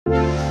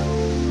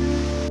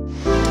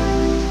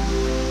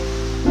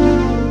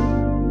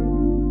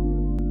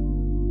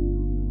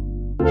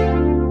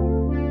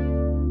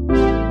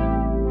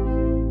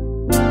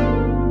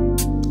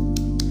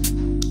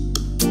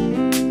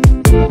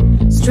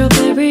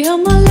Strawberry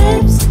on my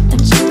lips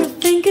and sugar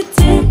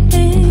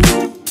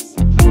fingertips.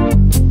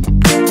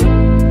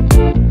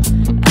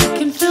 I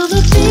can feel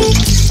the beat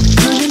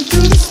running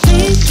through the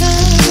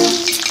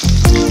speakers.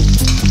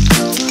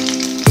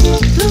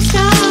 Blue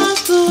skies,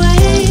 blue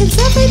waves,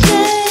 every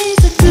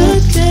day's a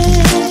good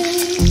day.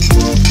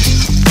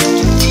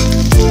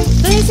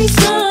 Lazy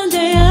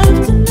Sunday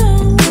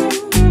afternoon,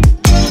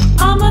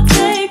 I'ma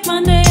take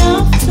my day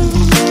off too.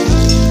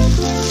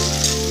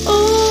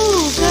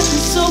 Ooh, got me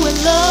so in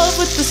love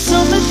with the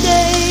summer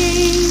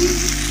days.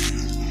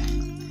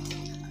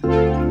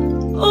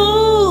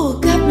 Ooh,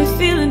 got me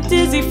feeling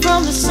dizzy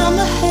from the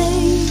summer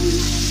haze.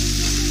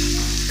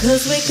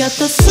 'Cause we got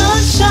the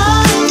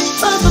sunshine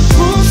by the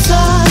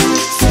poolside.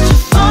 Such a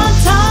fun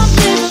time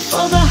living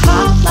for the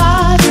hot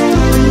life.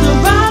 Bring the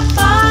right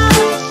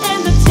vibe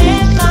and the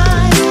tan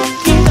line.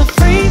 Keep a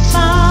free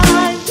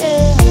mind,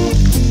 yeah.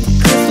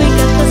 'Cause we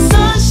got the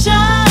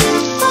sunshine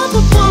by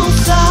the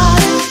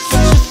poolside.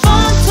 Such a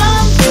fun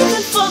time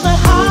living for the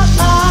hot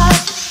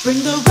life.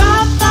 Bring the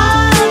right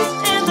vibes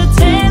and the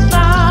tan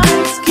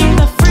lines. Keep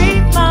a free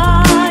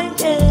mind,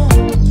 yeah.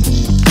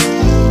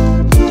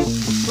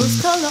 Rose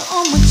color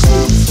on my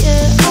cheeks,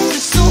 yeah. I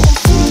feel so on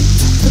point.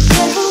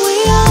 Forget who we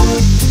are.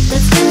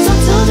 Let's dance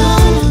until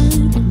dawn.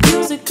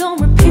 Music on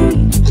repeat.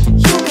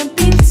 You can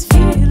beat this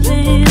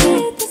feeling.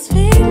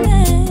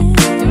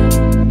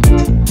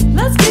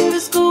 Let's keep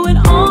this going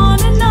on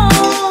and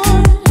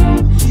on.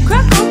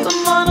 Crack open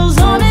bottles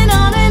on and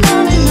on and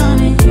on and on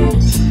and.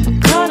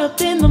 Caught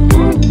up in the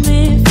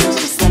moment. Feels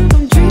just like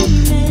I'm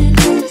dreaming.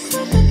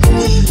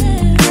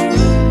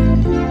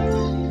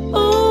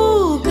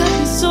 Ooh, got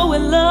me so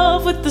in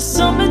love with the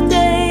summer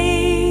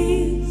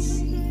days.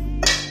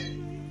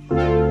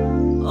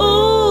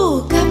 Ooh,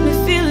 got me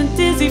feeling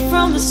dizzy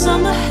from the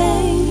summer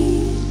haze.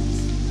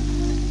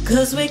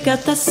 'Cause we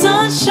got the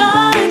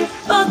sunshine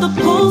by the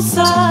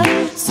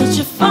poolside. Such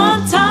a fun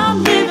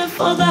time living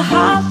for the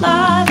hot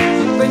life.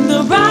 Bring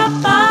the right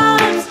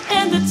vibes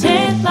and the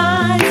tan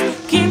lines.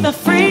 Keep the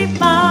free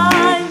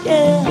mind,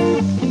 yeah.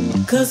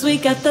 'Cause we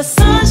got the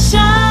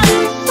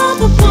sunshine by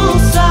the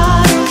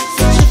poolside.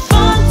 Such a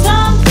fun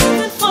time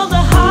living for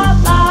the hot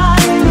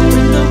life.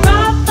 Bring the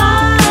right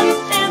vibes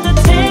and the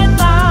tan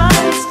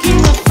lines. Keep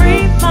the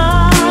free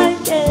mind,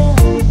 yeah.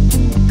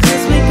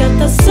 'Cause we got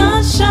the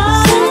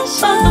sunshine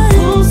by the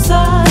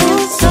poolside.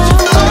 Such a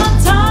fun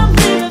time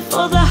living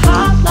for the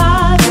hot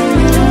life.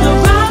 Bring the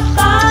right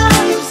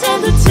vibes and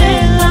the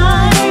tan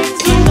lines.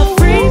 Keep the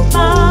free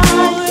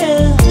mind,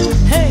 yeah.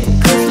 Hey,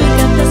 'cause we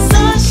got the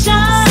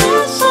sunshine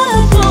by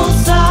the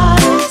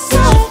poolside.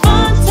 Such a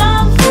fun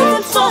time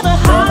living for the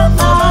hot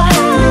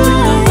life.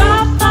 Bring the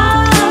right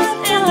vibes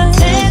and the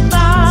tan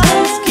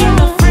lines. Keep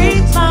the free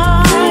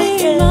mind,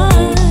 yeah.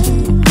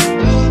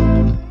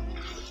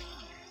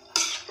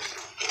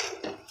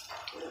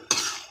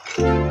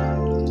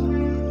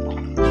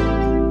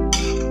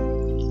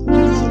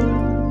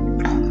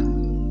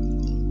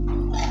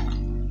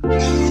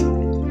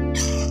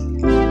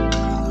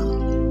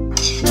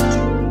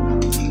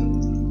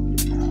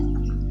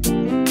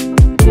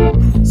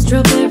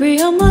 Strawberry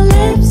on my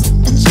lips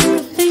and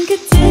sugar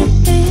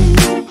fingertips.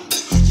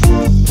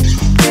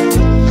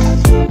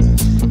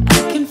 I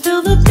can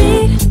feel the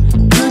beat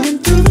running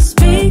through the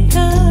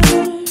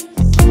speakers.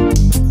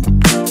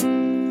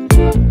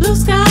 Blue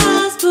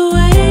skies, blue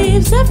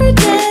waves, every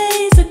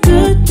day's a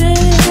good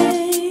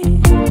day.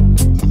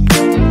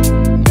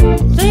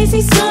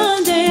 Lazy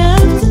Sunday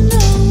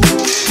afternoon,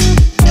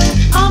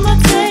 I'ma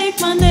take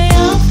my day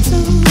off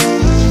too.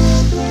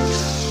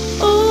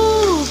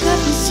 Ooh, got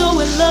me so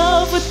in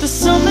love with the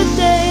summer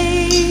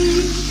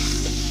days.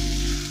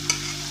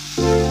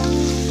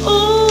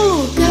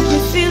 Ooh, got me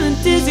feeling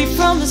dizzy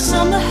from the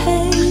summer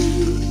haze.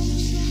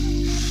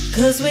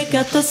 'Cause we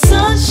got the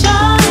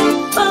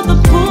sunshine by the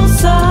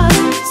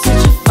poolside.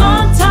 Such a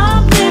fun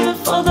time living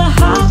for the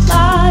hot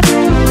life.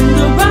 Bring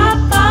the right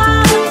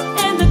vibes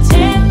and the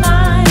tan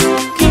lines.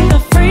 Keep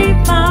a free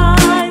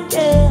mind,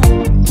 yeah.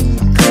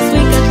 'Cause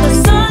we got the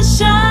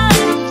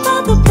sunshine by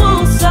the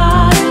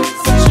poolside.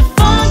 Such a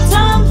fun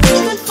time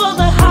living for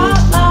the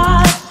hot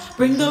life.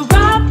 Bring the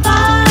right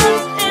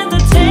vibes and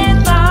the tan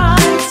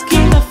lines.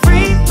 Keep a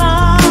free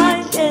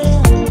mind,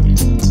 yeah.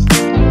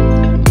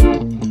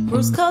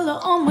 Rose color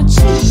on my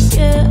cheeks,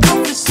 yeah. I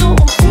feel so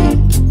on beat.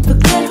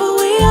 Forget who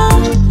we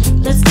are.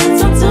 Let's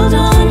dance until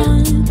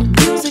dawn.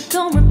 Music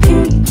on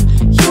repeat.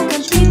 You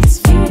can beat this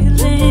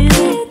feeling.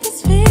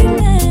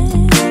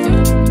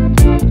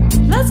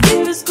 Let's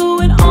keep this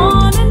going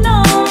on and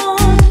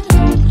on.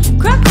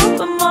 Crack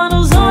open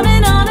bottles on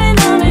and on and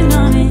on and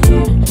on and.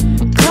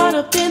 Caught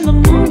up in the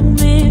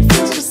moment.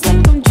 Feels just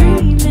like I'm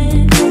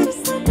dreaming.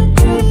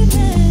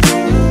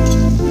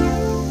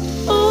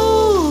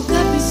 Ooh,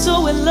 got me so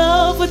in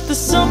love with the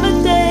summer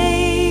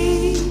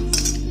days.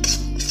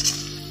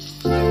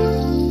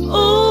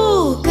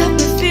 Ooh, got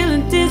me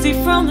feeling dizzy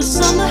from the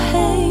summer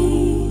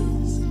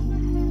haze.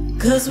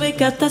 'Cause we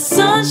got the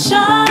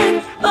sunshine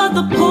by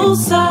the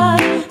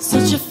poolside.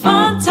 Such a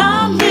fun time